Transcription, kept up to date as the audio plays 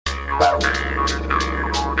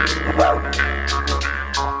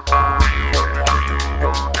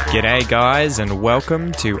G'day guys and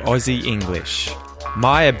welcome to Aussie English.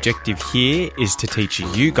 My objective here is to teach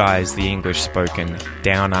you guys the English spoken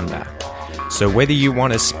down under. So whether you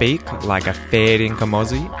want to speak like a fair income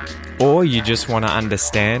Aussie or you just want to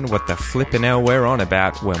understand what the flippin' hell we're on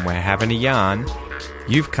about when we're having a yarn,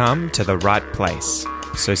 you've come to the right place.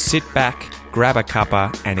 So sit back, grab a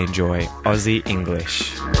cuppa and enjoy Aussie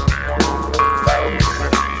English.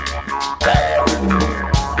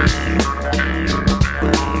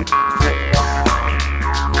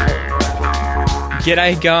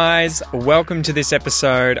 G'day guys, welcome to this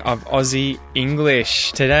episode of Aussie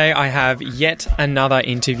English. Today I have yet another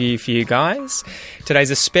interview for you guys.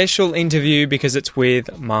 Today's a special interview because it's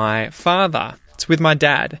with my father. It's with my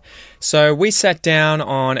dad. So we sat down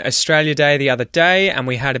on Australia Day the other day and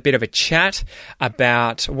we had a bit of a chat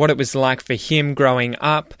about what it was like for him growing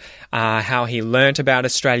up, how he learnt about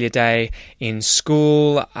Australia Day in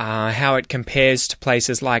school, how it compares to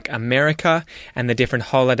places like America and the different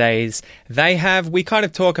holidays they have. We kind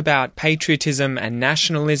of talk about patriotism and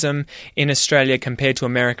nationalism in Australia compared to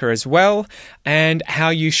America as well, and how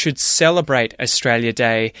you should celebrate Australia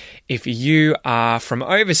Day if you are from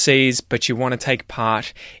overseas but you want to take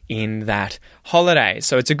part in that holiday.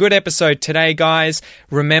 So it's a good episode today, guys.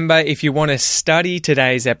 Remember, if you want to study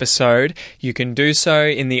today's episode, you can do so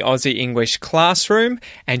in the Aussie English classroom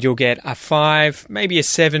and you'll get a 5, maybe a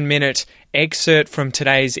 7-minute excerpt from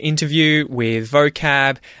today's interview with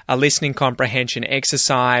vocab, a listening comprehension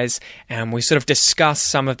exercise, and we sort of discuss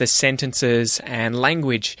some of the sentences and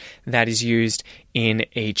language that is used in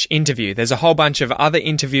each interview. There's a whole bunch of other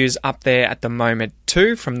interviews up there at the moment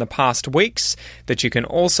too from the past weeks that you can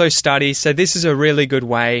also study. So this is a really good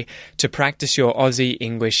way to practice your Aussie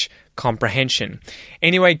English comprehension.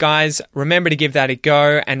 Anyway, guys, remember to give that a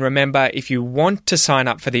go. And remember, if you want to sign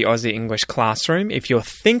up for the Aussie English classroom, if you're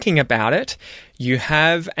thinking about it, you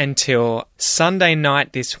have until Sunday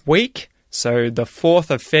night this week, so the 4th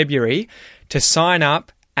of February, to sign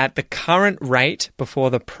up at the current rate before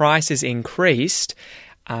the price is increased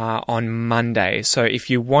on Monday. So if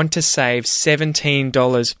you want to save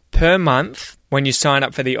 $17 per month when you sign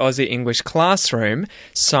up for the Aussie English classroom,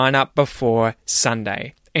 sign up before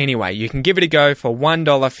Sunday. Anyway, you can give it a go for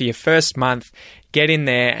 $1 for your first month. Get in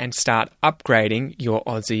there and start upgrading your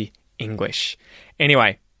Aussie English.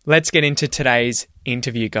 Anyway, let's get into today's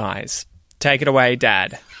interview, guys. Take it away,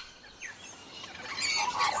 Dad.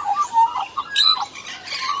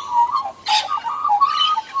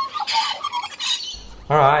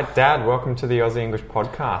 All right, Dad, welcome to the Aussie English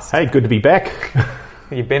podcast. Hey, good to be back.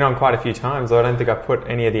 You've been on quite a few times, though I don't think I've put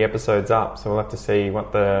any of the episodes up, so we'll have to see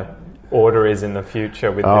what the order is in the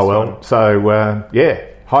future with this one. So,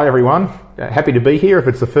 hi everyone. Happy to be here if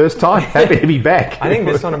it's the first time. Happy to be back. I think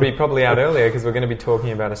this one will be probably out earlier because we're going to be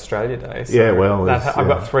talking about Australia Day. So yeah, well, I've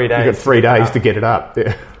got 3 days. You've got 3 days to get it up.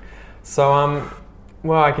 Yeah. So,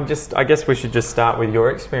 well, I guess we should just start with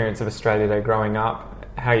your experience of Australia Day growing up,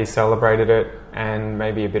 how you celebrated it, and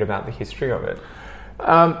maybe a bit about the history of it.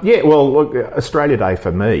 Look, Australia Day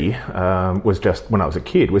for me was just, when I was a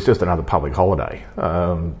kid, was just another public holiday.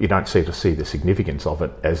 You don't see the significance of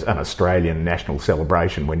it as an Australian national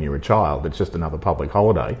celebration when you're a child. It's just another public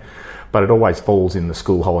holiday. But it always falls in the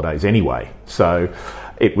school holidays anyway. So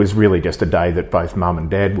it was really just a day that both Mum and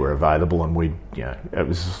Dad were available, and it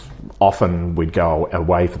was often we'd go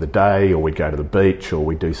away for the day, or we'd go to the beach, or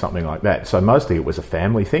we'd do something like that. So mostly it was a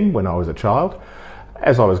family thing when I was a child.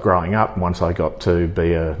 As I was growing up, once I got to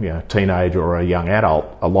be a teenager or a young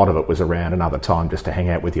adult, a lot of it was around another time just to hang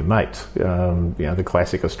out with your mates. The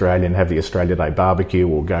classic Australian, have the Australia Day barbecue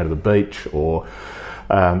or go to the beach, or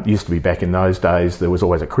used to be back in those days, there was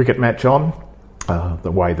always a cricket match on.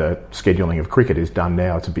 The way the scheduling of cricket is done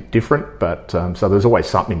now, it's a bit different, but so there's always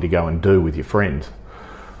something to go and do with your friends.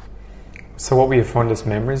 So what were your fondest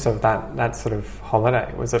memories of that sort of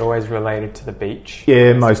holiday? Was it always related to the beach?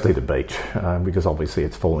 Yeah, mostly the beach, because obviously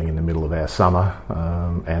it's falling in the middle of our summer,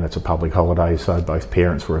 and it's a public holiday, so both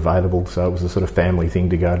parents were available, so it was a sort of family thing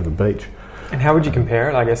to go to the beach. And how would you compare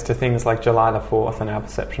it, I guess, to things like July the 4th and our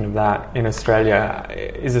perception of that in Australia?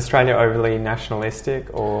 Is Australia overly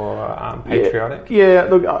nationalistic or patriotic? Yeah,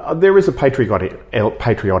 look, there is a patriotic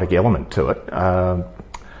element to it.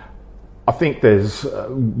 I think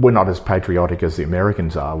we're not as patriotic as the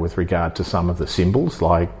Americans are with regard to some of the symbols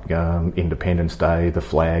like Independence Day, the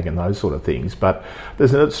flag and those sort of things, but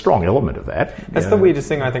there's a strong element of that. That's the weirdest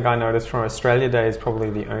thing I think I noticed from Australia Day is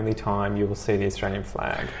probably the only time you will see the Australian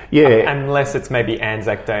flag. Yeah. Unless it's maybe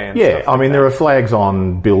Anzac Day and stuff like there are flags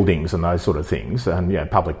on buildings and those sort of things,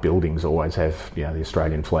 and public buildings always have the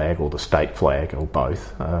Australian flag or the state flag or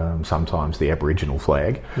both, sometimes the Aboriginal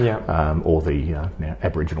flag or the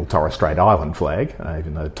Aboriginal Torres Strait Island flag,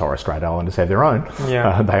 even though the Torres Strait Islanders have their own.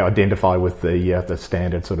 Yeah. They identify with the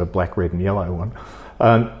standard sort of black, red and yellow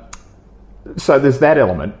one. So there's that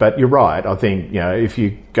element, but you're right. I think, if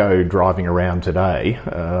you go driving around today,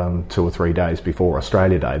 2 or 3 days before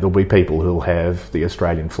Australia Day, there'll be people who'll have the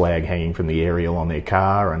Australian flag hanging from the aerial on their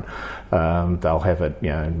car, and they'll have it,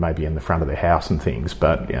 maybe in the front of their house and things,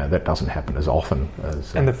 but, that doesn't happen as often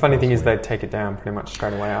as... And the funny thing is they'd take it down pretty much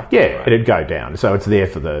straight away after. Yeah, right? It'd go down. So it's there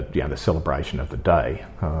for the celebration of the day,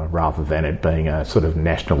 rather than it being a sort of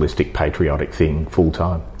nationalistic, patriotic thing full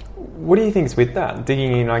time. What do you think's with that?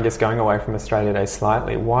 Digging in, I guess, going away from Australia Day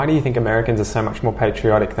slightly, why do you think Americans are so much more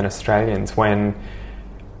patriotic than Australians when,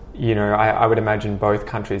 I would imagine both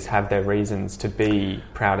countries have their reasons to be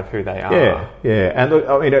proud of who they are? Yeah. And look,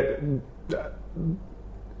 I mean,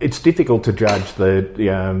 it's difficult to judge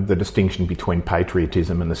the distinction between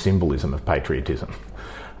patriotism and the symbolism of patriotism.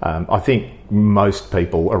 I think most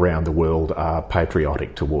people around the world are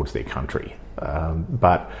patriotic towards their country,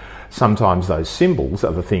 but sometimes those symbols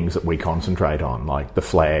are the things that we concentrate on, like the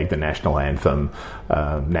flag, the national anthem,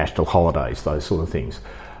 national holidays, those sort of things.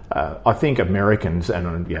 I think Americans,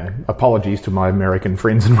 and apologies to my American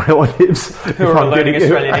friends and relatives who are learning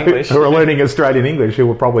Australian English, who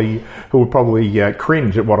would probably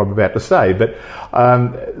cringe at what I'm about to say. But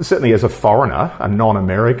certainly, as a foreigner, a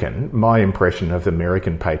non-American, my impression of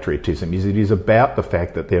American patriotism is it is about the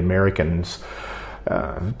fact that the Americans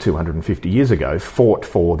 250 years ago fought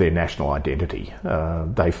for their national identity.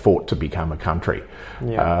 They fought to become a country,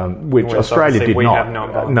 which Australia did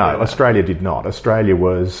not. No, Australia did not. Australia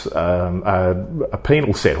was a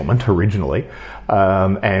penal settlement originally,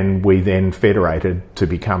 and we then federated to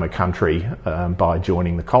become a country by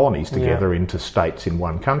joining the colonies together into states in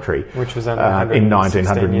one country, which was only in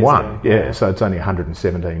 1901. So it's only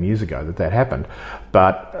 117 years ago that happened,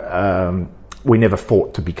 but. We never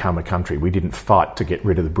fought to become a country. We didn't fight to get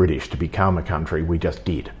rid of the British to become a country. We just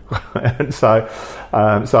did. And so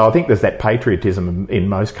I think there's that patriotism in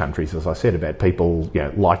most countries, as I said, about people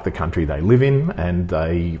like the country they live in and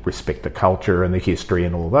they respect the culture and the history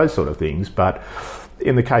and all those sort of things. But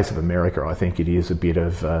in the case of America, I think it is a bit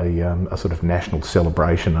of a sort of national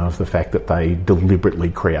celebration of the fact that they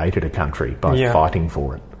deliberately created a country by fighting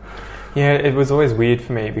for it. Yeah, it was always weird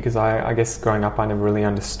for me because I guess growing up I never really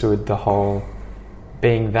understood the whole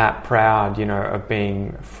being that proud, of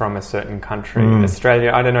being from a certain country.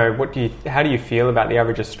 Australia, I don't know, how do you feel about the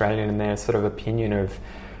average Australian and their sort of opinion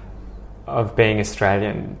of being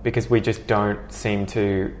Australian? Because we just don't seem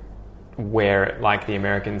to wear it like the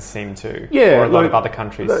Americans seem to, or a lot of other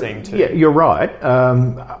countries seem to. Yeah, you're right.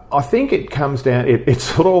 I think it comes down, it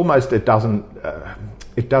sort of almost, it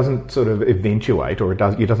doesn't sort of eventuate, or it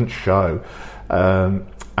doesn't show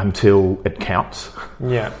until it counts.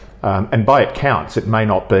 Yeah. And by it counts, it may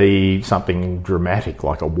not be something dramatic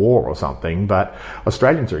like a war or something, but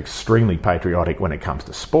Australians are extremely patriotic when it comes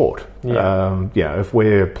to sport. If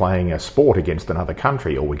we're playing a sport against another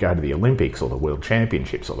country, or we go to the Olympics or the World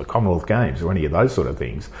Championships or the Commonwealth Games or any of those sort of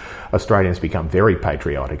things, Australians become very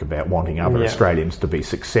patriotic about wanting other Australians to be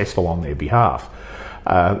successful on their behalf.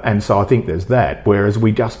 And so I think there's that, whereas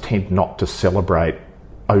we just tend not to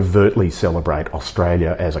overtly celebrate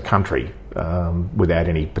Australia as a country without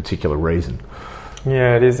any particular reason.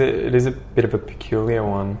 Yeah, it is a bit of a peculiar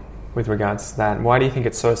one with regards to that. Why do you think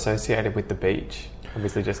it's so associated with the beach?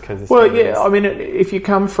 Obviously just because... if you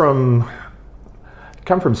come from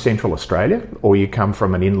Central Australia, or you come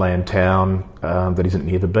from an inland town that isn't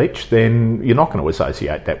near the beach, then you're not going to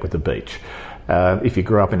associate that with the beach. If you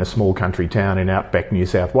grew up in a small country town in outback New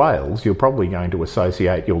South Wales, you're probably going to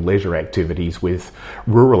associate your leisure activities with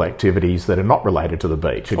rural activities that are not related to the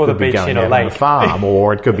beach. It or could the be beach going in out a lake. on a farm,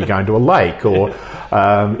 or it could be going to a lake, or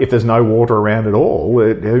if there's no water around at all,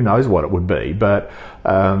 who knows what it would be. But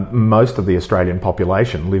most of the Australian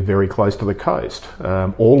population live very close to the coast.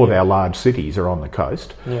 All of our large cities are on the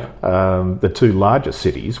coast. The two largest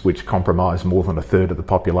cities, which comprise more than a third of the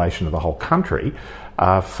population of the whole country,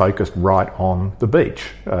 are focused right on the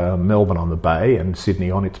beach. Melbourne on the bay and Sydney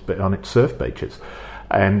on its surf beaches.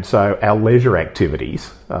 And so our leisure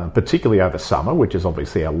activities, particularly over summer, which is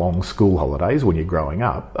obviously our long school holidays when you're growing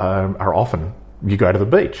up, are often you go to the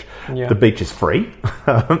beach. Yeah. The beach is free.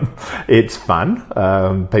 It's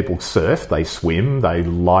fun. People surf, they swim, they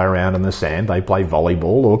lie around in the sand, they play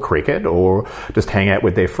volleyball or cricket or just hang out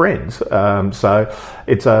with their friends. So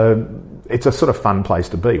it's a sort of fun place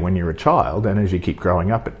to be when you're a child, and as you keep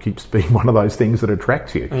growing up, it keeps being one of those things that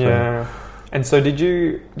attracts you. Yeah. And so did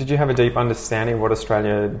you have a deep understanding of what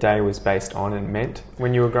Australia Day was based on and meant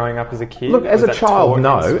when you were growing up as a kid? Look, as a child,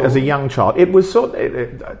 no. As a young child, it was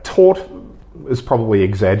taught is probably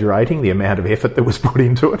exaggerating the amount of effort that was put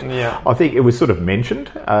into it. Yeah. I think it was sort of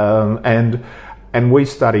mentioned, and we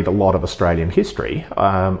studied a lot of Australian history,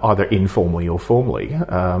 either informally or formally,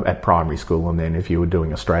 at primary school, and then if you were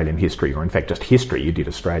doing Australian history, or in fact just history, you did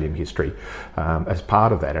Australian history as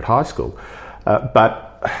part of that at high school.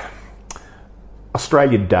 But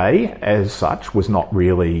Australia Day, as such, was not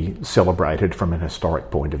really celebrated from an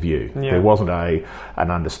historic point of view. Yeah. There wasn't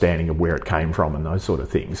an understanding of where it came from and those sort of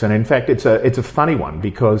things. And in fact, it's a funny one,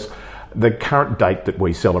 because the current date that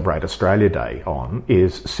we celebrate Australia Day on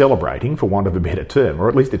is celebrating, for want of a better term, or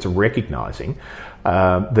at least it's recognising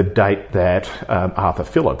the date that Arthur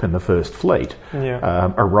Phillip in the First Fleet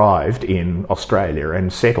arrived in Australia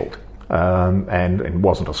and settled. And it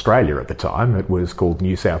wasn't Australia at the time, it was called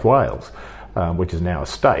New South Wales. Which is now a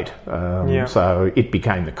state. So it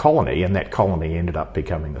became the colony, and that colony ended up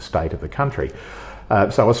becoming the state of the country.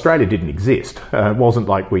 So Australia didn't exist. It wasn't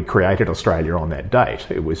like we created Australia on that date.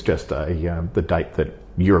 It was just the date that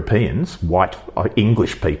Europeans, white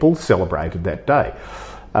English people, celebrated that day.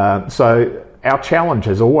 So our challenge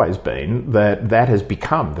has always been that has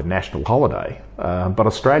become the national holiday. But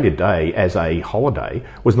Australia Day as a holiday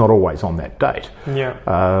was not always on that date.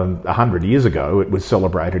 100 years ago, it was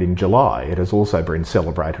celebrated in July. It has also been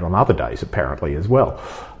celebrated on other days, apparently, as well.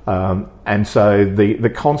 And so the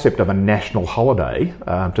concept of a national holiday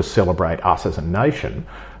to celebrate us as a nation,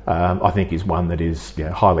 I think, is one that is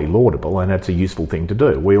highly laudable, and it's a useful thing to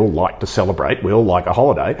do. We all like to celebrate. We all like a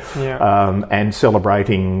holiday. And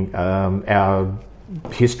celebrating our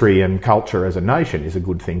history and culture as a nation is a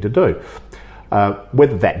good thing to do.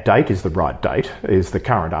 Whether that date is the right date is the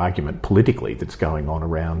current argument politically that's going on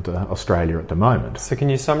around Australia at the moment. So can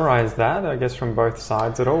you summarise that, I guess, from both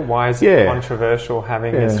sides at all? Why is it controversial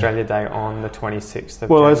having Australia Day on the 26th of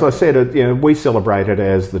January? As I said, we celebrate it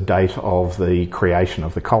as the date of the creation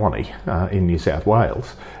of the colony in New South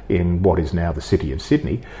Wales, in what is now the city of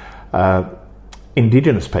Sydney.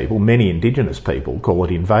 Indigenous people, many Indigenous people, call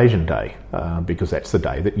it Invasion Day because that's the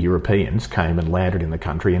day that Europeans came and landed in the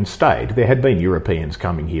country and stayed. There had been Europeans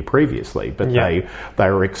coming here previously, but they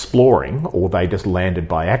were exploring, or they just landed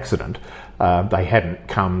by accident. They hadn't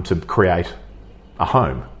come to create a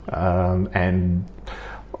home. And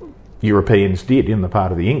Europeans did, in the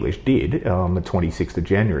part of the English, did on the 26th of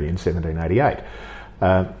January in 1788.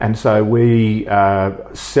 And so we are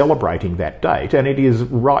celebrating that date, and it is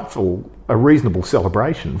a reasonable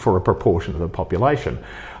celebration for a proportion of the population.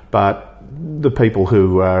 But the people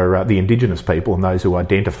who are the Indigenous people, and those who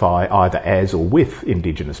identify either as or with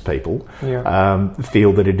Indigenous people,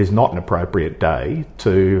 feel that it is not an appropriate day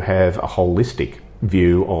to have a holistic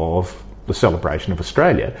view of the celebration of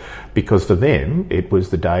Australia, because for them it was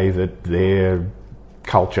the day that their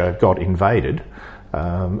culture got invaded.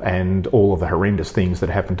 And all of the horrendous things that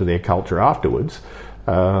happened to their culture afterwards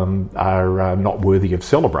are not worthy of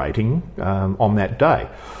celebrating on that day.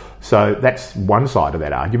 So that's one side of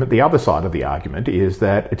that argument. The other side of the argument is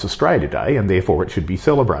that it's Australia Day and therefore it should be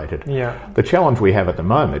celebrated. The challenge we have at the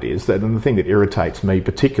moment is that, and the thing that irritates me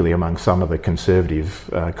particularly among some of the conservative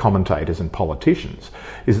commentators and politicians,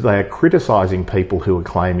 is they are criticising people who are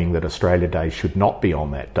claiming that Australia Day should not be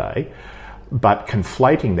on that day, but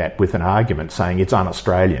conflating that with an argument saying it's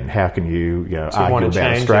un-Australian. How can you, argue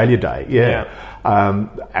about Australia Day?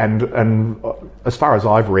 And as far as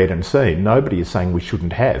I've read and seen, nobody is saying we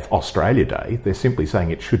shouldn't have Australia Day. They're simply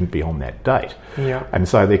saying it shouldn't be on that date. And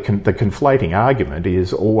so the conflating argument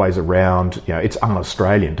is always around, it's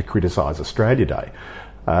un-Australian to criticise Australia Day.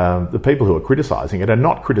 The people who are criticising it are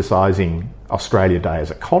not criticising Australia Day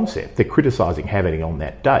as a concept, they're criticising having it on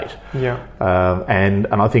that date. And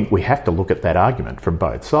I think we have to look at that argument from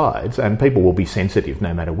both sides, and people will be sensitive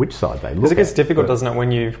no matter which side they look at. It gets difficult, doesn't it,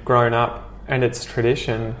 when you've grown up and it's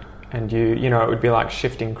tradition, and it would be like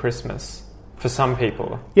shifting Christmas for some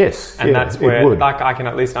people. Yes, and that's where I can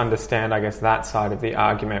at least understand, I guess, that side of the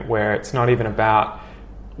argument, where it's not even about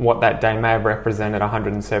what that day may have represented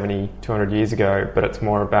 170, 200 years ago, but it's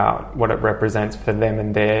more about what it represents for them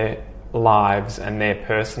and their lives and their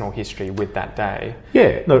personal history with that day.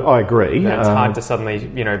 Yeah, no, I agree. And it's hard to suddenly,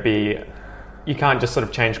 be you can't just sort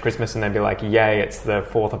of change Christmas and then be like, yay, it's the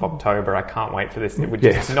 4th of October, I can't wait for this. It would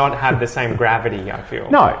just not have the same gravity, I feel.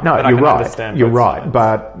 No, you're right. You're right.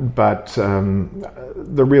 But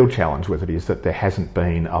the real challenge with it is that there hasn't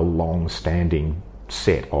been a long-standing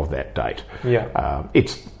set of that date. Yeah.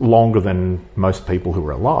 It's longer than most people who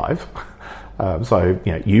are alive. So,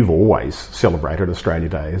 you've always celebrated Australia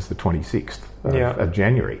Day as the 26th of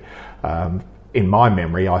January. In my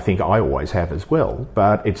memory, I think I always have as well,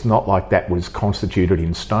 but it's not like that was constituted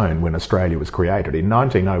in stone when Australia was created. In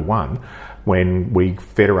 1901, when we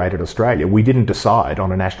federated Australia, we didn't decide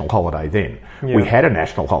on a national holiday then. Yeah. We had a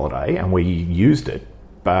national holiday and we used it,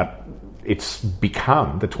 but it's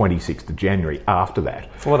become the 26th of January after that.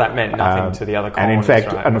 Well, that meant nothing to the other colonies,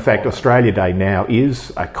 and in fact, Australia Day now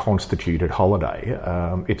is a constituted holiday.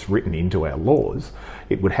 It's written into our laws.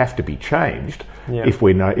 It would have to be changed if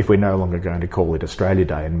we're no longer going to call it Australia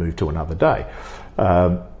Day and move to another day.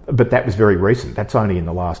 But that was very recent. That's only in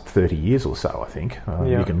the last 30 years or so, I think.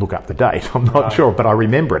 You can look up the date. I'm not sure, but I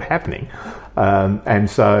remember it happening. And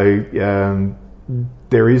so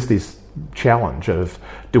there is this challenge of,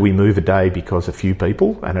 do we move a day because a few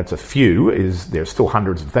people, and it's a few, there's still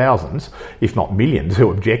hundreds of thousands, if not millions,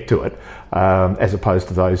 who object to it, as opposed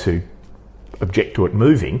to those who object to it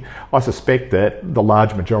moving. I suspect that the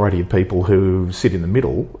large majority of people who sit in the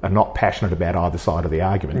middle are not passionate about either side of the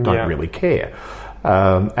argument, don't really care.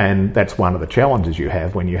 And that's one of the challenges you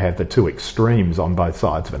have when you have the two extremes on both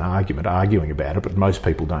sides of an argument arguing about it, but most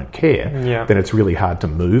people don't care. Then it's really hard to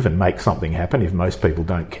move and make something happen if most people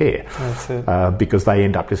don't care. That's it. Because they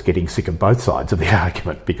end up just getting sick of both sides of the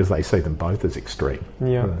argument because they see them both as extreme.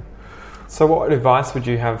 So what advice would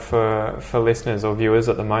you have for listeners or viewers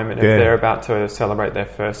at the moment if they're about to celebrate their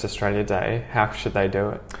first Australia Day? How should they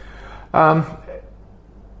do it? I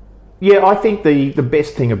think the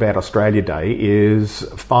best thing about Australia Day is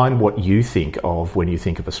find what you think of when you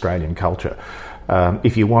think of Australian culture.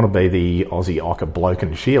 If you want to be the Aussie ocker bloke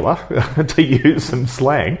and Sheila, to use some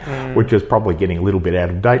slang, which is probably getting a little bit out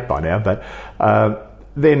of date by now, but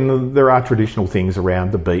then there are traditional things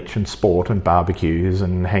around the beach and sport and barbecues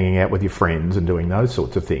and hanging out with your friends and doing those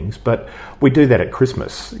sorts of things. But we do that at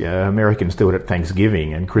Christmas. Americans do it at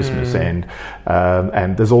Thanksgiving and Christmas, and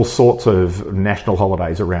there's all sorts of national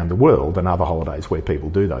holidays around the world and other holidays where people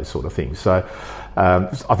do those sort of things. So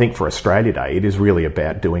I think for Australia Day, it is really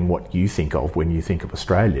about doing what you think of when you think of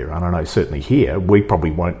Australia. And I know certainly here, we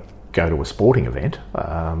probably won't go to a sporting event,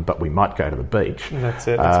 but we might go to the beach. That's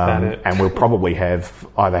it. That's about it. And we'll probably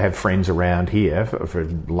either have friends around here for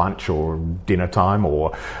lunch or dinner time,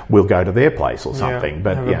 or we'll go to their place or something.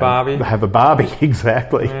 But have a barbie,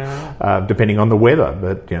 exactly. Depending on the weather.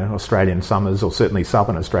 But Australian summers, or certainly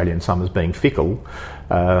southern Australian summers, being fickle,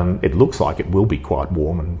 it looks like it will be quite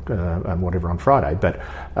warm and whatever on Friday, but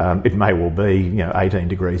it may well be 18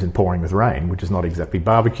 degrees and pouring with rain, which is not exactly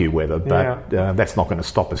barbecue weather, but that's not going to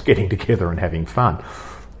stop us getting together and having fun.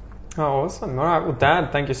 Oh, awesome. All right. Well,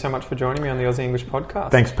 Dad, thank you so much for joining me on the Aussie English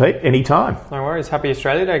podcast. Thanks, Pete. Anytime. No worries. Happy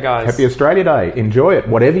Australia Day, guys. Happy Australia Day. Enjoy it,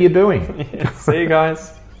 whatever you're doing. See you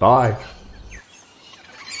guys. Bye.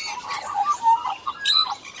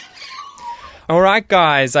 All right,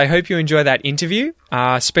 guys, I hope you enjoy that interview.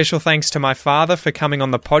 Special thanks to my father for coming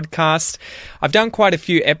on the podcast. I've done quite a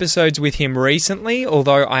few episodes with him recently,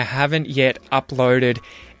 although I haven't yet uploaded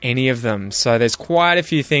any of them. So there's quite a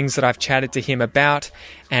few things that I've chatted to him about,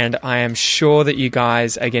 and I am sure that you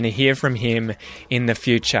guys are going to hear from him in the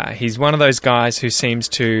future. He's one of those guys who seems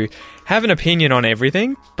to have an opinion on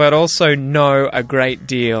everything, but also know a great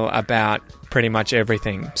deal about pretty much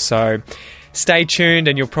everything. So stay tuned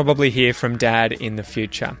and you'll probably hear from Dad in the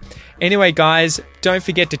future. Anyway, guys, don't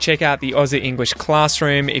forget to check out the Aussie English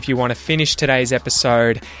Classroom if you want to finish today's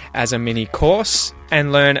episode as a mini course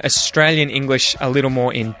and learn Australian English a little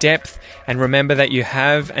more in depth. And remember that you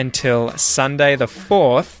have until Sunday the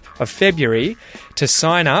 4th of February to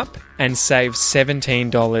sign up and save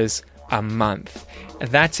 $17 a month.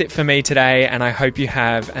 That's it for me today, and I hope you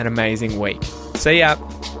have an amazing week. See ya!